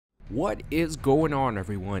What is going on,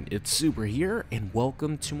 everyone? It's Super here, and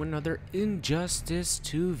welcome to another Injustice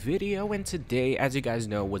 2 video. And today, as you guys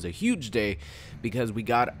know, was a huge day because we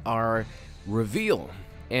got our reveal.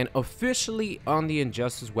 And officially on the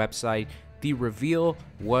Injustice website, the reveal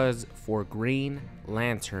was for Green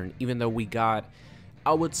Lantern, even though we got,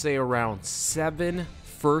 I would say, around 7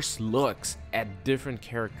 first looks at different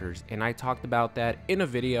characters, and I talked about that in a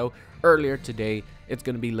video earlier today. It's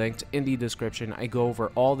going to be linked in the description. I go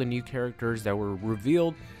over all the new characters that were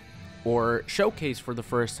revealed or showcased for the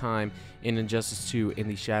first time in Injustice 2 in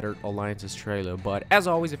the Shattered Alliances trailer. But as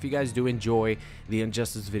always, if you guys do enjoy the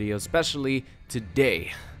Injustice video, especially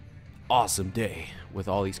today, awesome day with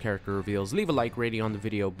all these character reveals, leave a like rating on the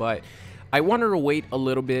video. But I wanted to wait a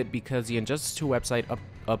little bit because the Injustice 2 website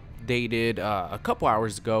updated a couple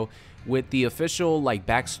hours ago with the official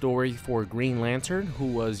backstory for Green Lantern, who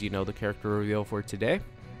was, you know, the character reveal for today.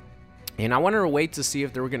 And I wanted to wait to see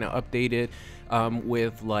if they were going to update it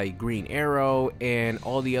with Green Arrow and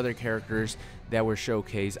all the other characters that were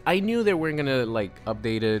showcased. I knew they weren't going to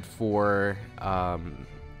update it for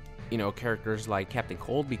you know, characters like Captain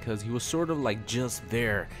Cold, because he was sort of just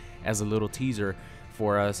there as a little teaser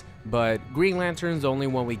for us. But Green Lantern's the only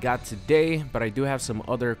one we got today, but I do have some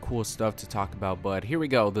other cool stuff to talk about. But here we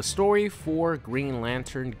go. The story for Green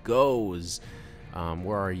Lantern goes,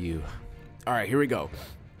 where are you? All right, here we go.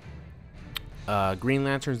 Green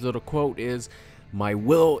Lantern's little quote is, "My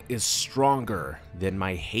will is stronger than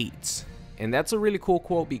my hate." And that's a really cool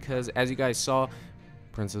quote because, as you guys saw,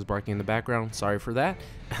 Princess barking in the background, sorry for that.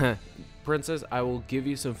 Princess, I will give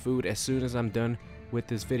you some food as soon as I'm done with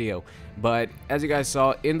this video. But as you guys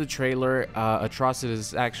saw in the trailer, Atrocitus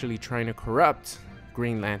is actually trying to corrupt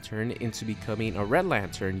Green Lantern into becoming a Red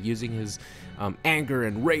Lantern, using his anger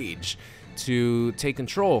and rage to take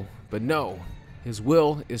control. But no, his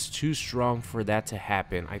will is too strong for that to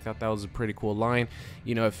happen. I thought that was a pretty cool line.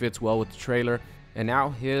 You know, it fits well with the trailer. And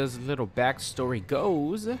now his little backstory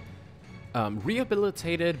goes,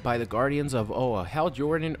 rehabilitated by the Guardians of Oa, Hal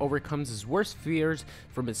Jordan overcomes his worst fears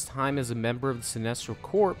from his time as a member of the Sinestro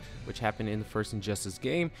Corps, which happened in the first Injustice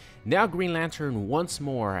game. Now Green Lantern once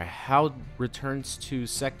more. Hal returns to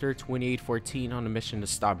Sector 2814 on a mission to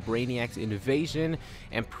stop Brainiac's invasion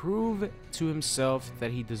and prove to himself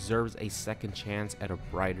that he deserves a second chance at a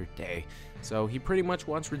brighter day. So he pretty much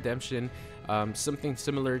wants redemption, something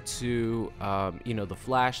similar to you know, the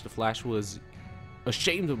Flash. The Flash was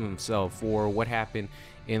ashamed of himself for what happened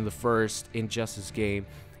in the first Injustice game,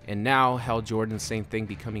 and now Hal Jordan, same thing,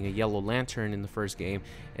 becoming a Yellow Lantern in the first game,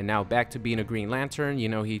 and now back to being a Green Lantern. You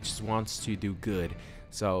know, he just wants to do good.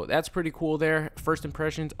 So that's pretty cool there. First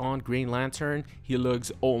impressions on Green Lantern, he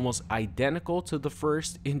looks almost identical to the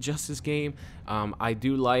first Injustice game. I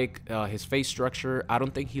do like his face structure. I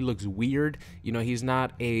don't think he looks weird. You know, he's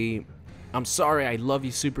not a, I'm sorry, I love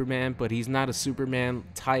you, Superman, but he's not a Superman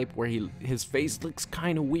type where his face looks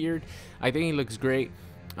kind of weird. I think he looks great.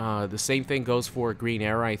 The same thing goes for Green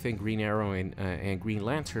Arrow. I think Green Arrow and Green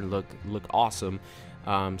Lantern look awesome.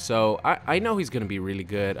 So I know he's going to be really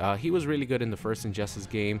good. He was really good in the first Injustice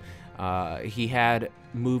game. He had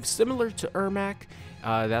moves similar to Ermac.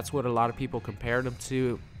 That's what a lot of people compared him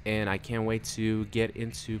to. And I can't wait to get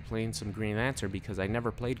into playing some Green Lantern because I never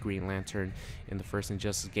played Green Lantern in the first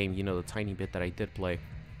Injustice game, you know, the tiny bit that I did play.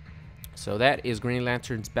 So that is Green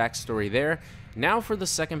Lantern's backstory there. Now for the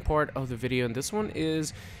second part of the video, and this one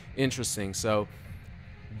is interesting. So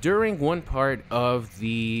during one part of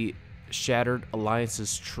the Shattered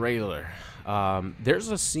Alliances trailer, there's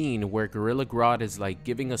a scene where Gorilla Grodd is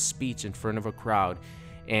giving a speech in front of a crowd,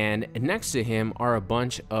 and next to him are a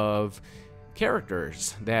bunch of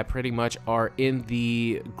characters that pretty much are in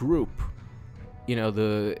the group. You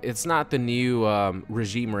know, it's not the new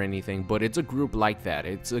regime or anything, but it's a group like that.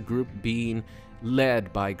 It's a group being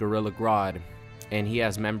led by Gorilla Grodd, and he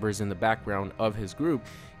has members in the background of his group,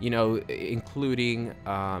 you know, including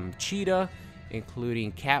Cheetah,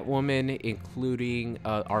 including Catwoman, including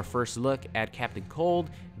our first look at Captain Cold.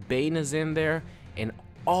 Bane is in there, and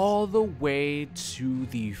all the way to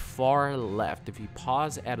the far left, if you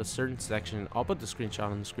pause at a certain section, I'll put the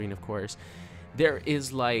screenshot on the screen, of course, there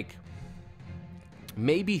is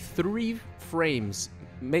maybe 3 frames,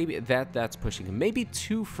 maybe that's pushing it, maybe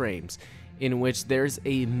 2 frames, in which there's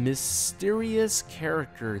a mysterious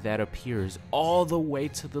character that appears all the way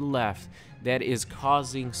to the left that is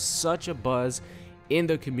causing such a buzz in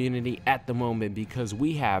the community at the moment, because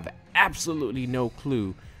we have absolutely no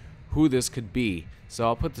clue who this could be. So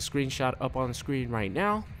I'll put the screenshot up on the screen right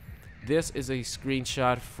now. This is a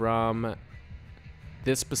screenshot from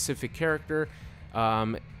this specific character.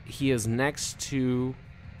 He is next to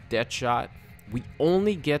Deadshot. we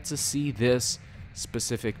only get to see this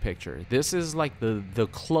specific picture. This is like the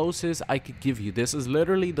closest I could give you. This is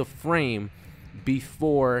literally the frame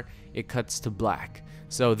before it cuts to black.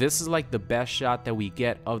 So this is like the best shot that we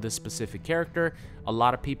get of this specific character. A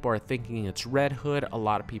lot of people are thinking it's Red Hood. A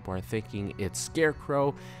lot of people are thinking it's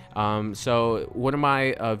Scarecrow. So one of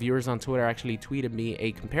my viewers on Twitter actually tweeted me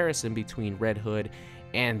a comparison between Red Hood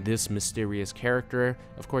and this mysterious character.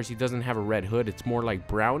 Of course, he doesn't have a red hood. It's more like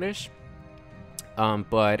brownish.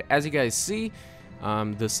 But as you guys see,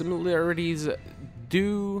 the similarities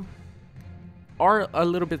are a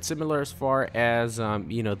little bit similar as far as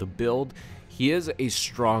you know, the build. He is a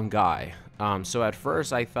strong guy. So at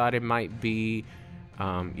first I thought it might be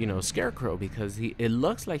you know, Scarecrow, because it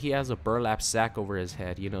looks like he has a burlap sack over his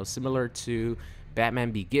head, you know, similar to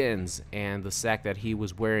Batman Begins and the sack that he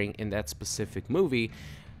was wearing in that specific movie.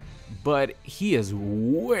 But he is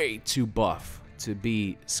way too buff to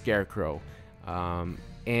be Scarecrow.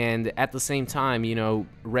 And at the same time, you know,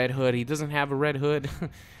 Red Hood, he doesn't have a red hood.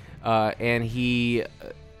 And he,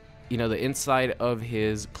 you know, the inside of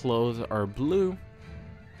his clothes are blue.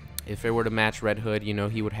 If it were to match Red Hood, you know,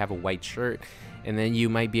 he would have a white shirt. And then you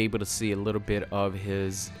might be able to see a little bit of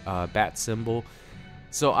his bat symbol.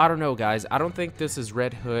 So I don't know, guys. I don't think this is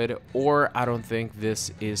Red Hood, or I don't think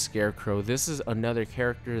this is Scarecrow. This is another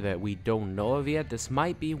character that we don't know of yet. This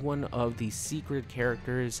might be one of the secret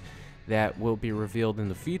characters that will be revealed in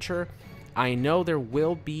the future. I know there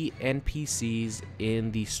will be NPCs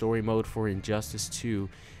in the story mode for Injustice 2,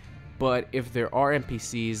 but if there are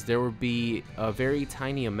NPCs, there will be a very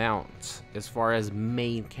tiny amount as far as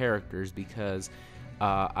main characters, because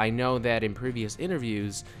I know that in previous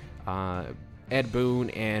interviews, Ed Boon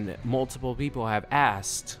and multiple people have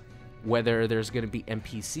asked whether there's going to be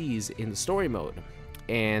NPCs in the story mode.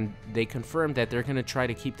 And they confirmed that they're going to try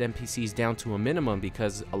to keep the NPCs down to a minimum,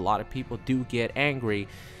 because a lot of people do get angry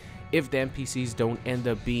if the NPCs don't end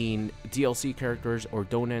up being DLC characters or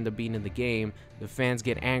don't end up being in the game. The fans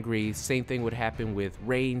get angry. Same thing would happen with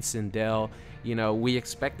Rain, Sindel. You know, we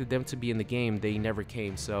expected them to be in the game. They never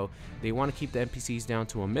came. So they want to keep the NPCs down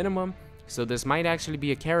to a minimum. So this might actually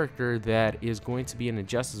be a character that is going to be in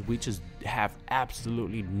Injustice. We just have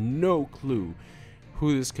absolutely no clue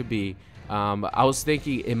who this could be. I was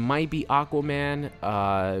thinking it might be Aquaman,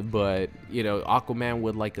 but you know, Aquaman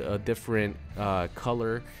with like a different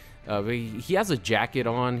color. He has a jacket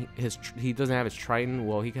on. He doesn't have his trident.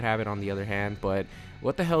 Well, he could have it on the other hand. But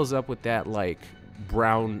what the hell is up with that like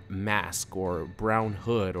brown mask or brown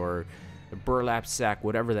hood or burlap sack,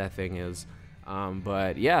 whatever that thing is?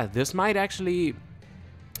 But yeah, this might actually,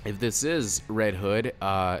 if this is Red Hood,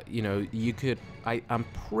 you know, you could, I'm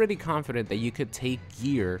pretty confident that you could take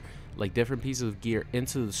gear, like different pieces of gear,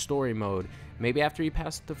 into the story mode. Maybe after you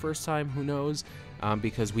pass it the first time, who knows?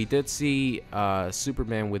 Because we did see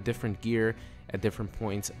Superman with different gear at different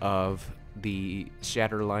points of the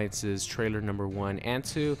Shattered Alliance's trailer number 1 and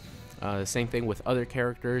 2. Same thing with other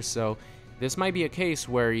characters. So this might be a case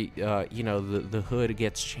where, you know, the hood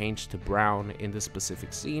gets changed to brown in this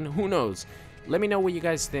specific scene. Who knows? Let me know what you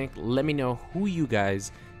guys think. Let me know who you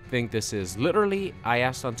guys think this is. Literally, I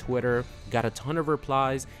asked on Twitter, got a ton of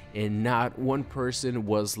replies, and not one person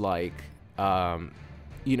was like,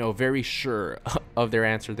 you know, very sure of their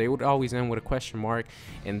answer. They would always end with a question mark,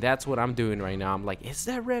 and that's what I'm doing right now. I'm like, is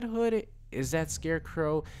that Red Hood? Is that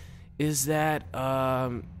Scarecrow? Is that,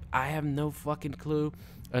 I have no fucking clue.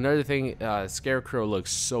 Another thing, Scarecrow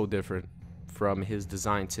looks so different from his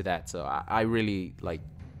design to that, so I really, like,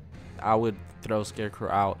 I would throw Scarecrow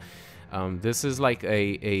out. This is like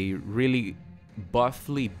a really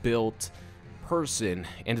buffly built person,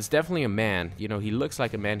 and it's definitely a man. You know, he looks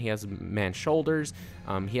like a man. He has man's shoulders.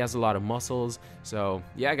 He has a lot of muscles. So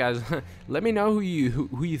yeah, guys, let me know who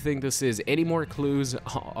you think this is. Any more clues,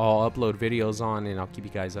 I'll upload videos on, and I'll keep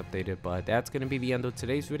you guys updated. But that's gonna be the end of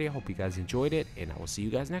today's video. Hope you guys enjoyed it, and I will see you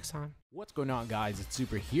guys next time. What's going on, guys? It's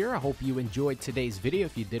Super here. I hope you enjoyed today's video.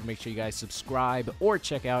 If you did, make sure you guys subscribe or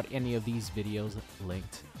check out any of these videos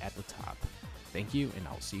linked at the top. Thank you, and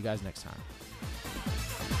I'll see you guys next time.